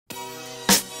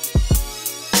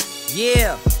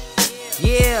Yeah,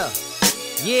 yeah,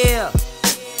 yeah,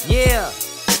 yeah,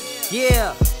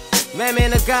 yeah.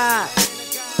 Mattmann TheGod,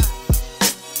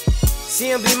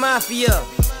 CMB Mafia,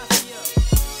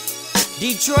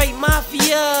 Detroit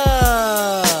Mafia,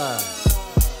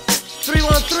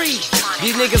 313.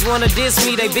 These niggas wanna diss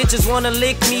me, they bitches wanna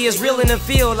lick me. It's real in the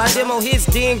field, I demo hits,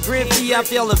 then griffy. I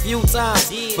fell a few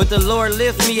times, but the Lord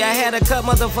lift me. I had to cut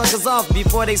motherfuckers off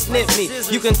before they sniff me.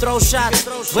 You can throw shots,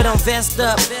 but I'm vest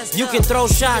up. You can throw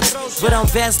shots, but I'm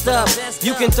vest up.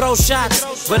 You can throw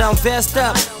shots, but I'm vest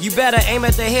up. You better aim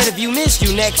at the head, if you miss,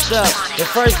 you next up. The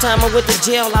first time I went to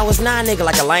jail, I was 9, nigga.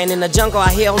 Like a lion in the jungle,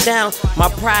 I held down my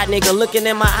pride, nigga. Looking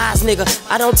in my eyes, nigga.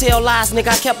 I don't tell lies, nigga.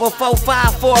 I kept a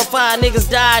 4-5, 4 or 5 niggas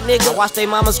died, nigga. I watched they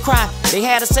mamas cry, they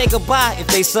had to say goodbye. If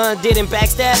they son didn't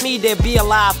backstab me, they'd be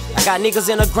alive. I got niggas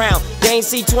in the ground, they ain't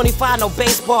see 25, no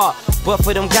baseball. But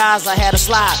for them guys, I had to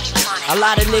slide. A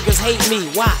lot of niggas hate me,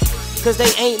 why? Cause they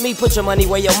ain't me. Put your money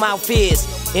where your mouth is,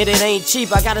 and it ain't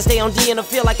cheap. I gotta stay on D in the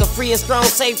field like a free and strong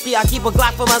safety. I keep a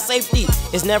Glock for my safety,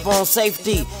 it's never on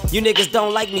safety. You niggas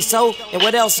don't like me, so, and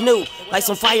what else new? Like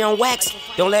some fire on wax,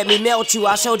 don't let me melt you.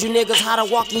 I showed you niggas how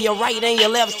to walk in your right and your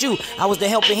left shoe. I was the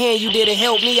helping hand, you didn't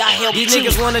help me, I helped you. These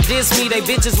niggas wanna diss me, they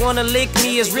bitches wanna lick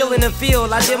me. It's real in the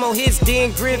field, I demo hits,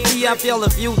 then griffy. I fell a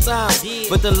few times,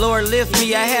 but the Lord lift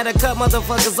me. I had to cut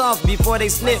motherfuckers off before they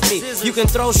sniff me. You can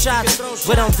throw shots,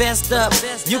 but I'm vest up.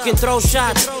 You can throw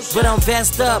shots, but I'm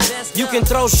vest up. You can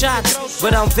throw shots,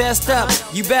 but I'm vest up.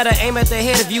 You better aim at the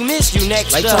head, if you miss, you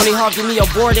next up. Like Tony Hawk, give me a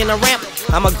board and a ramp.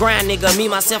 I'm a grind, nigga. Me,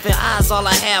 myself, and I's all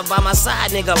I have by my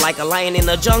side, nigga. Like a lion in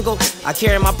the jungle, I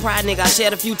carry my pride, nigga. I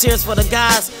shed a few tears for the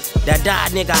guys that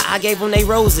died, nigga. I gave them they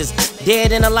roses,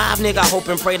 dead and alive, nigga. I hope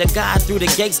and pray to God through the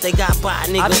gates they got by,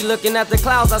 nigga. I be looking at the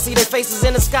clouds, I see their faces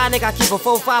in the sky, nigga. I keep a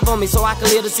 4-5 on me so I can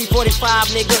live to see 45,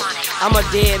 nigga. I'm a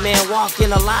dead man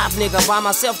walking alive, nigga. By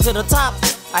myself to the top,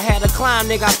 I had to climb,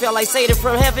 nigga. I felt like Satan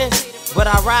from heaven, but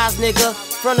I rise, nigga.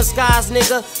 From the skies,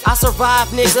 nigga, I survive,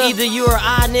 nigga. It's either you or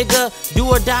I, nigga. Do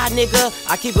or die, nigga.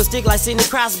 I keep a stick like Sidney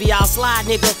Crosby, I'll slide,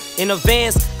 nigga. In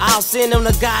advance, I'll send them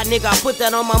to God, nigga. I put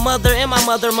that on my mother and my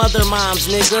mother moms,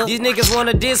 nigga. These niggas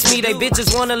wanna diss me, they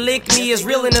bitches wanna lick me. It's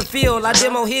real in the field, I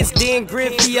demo hits, then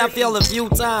griffy. I fell a few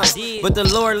times, but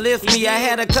the Lord lift me. I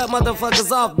had to cut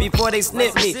motherfuckers off before they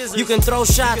sniff me. You can throw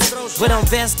shots, but I'm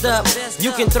vest up.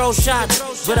 You can throw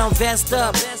shots, but I'm vest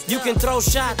up. You can throw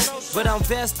shots, but I'm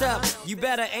vest up. You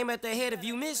better aim at the head, if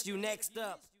you miss, you next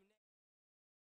up.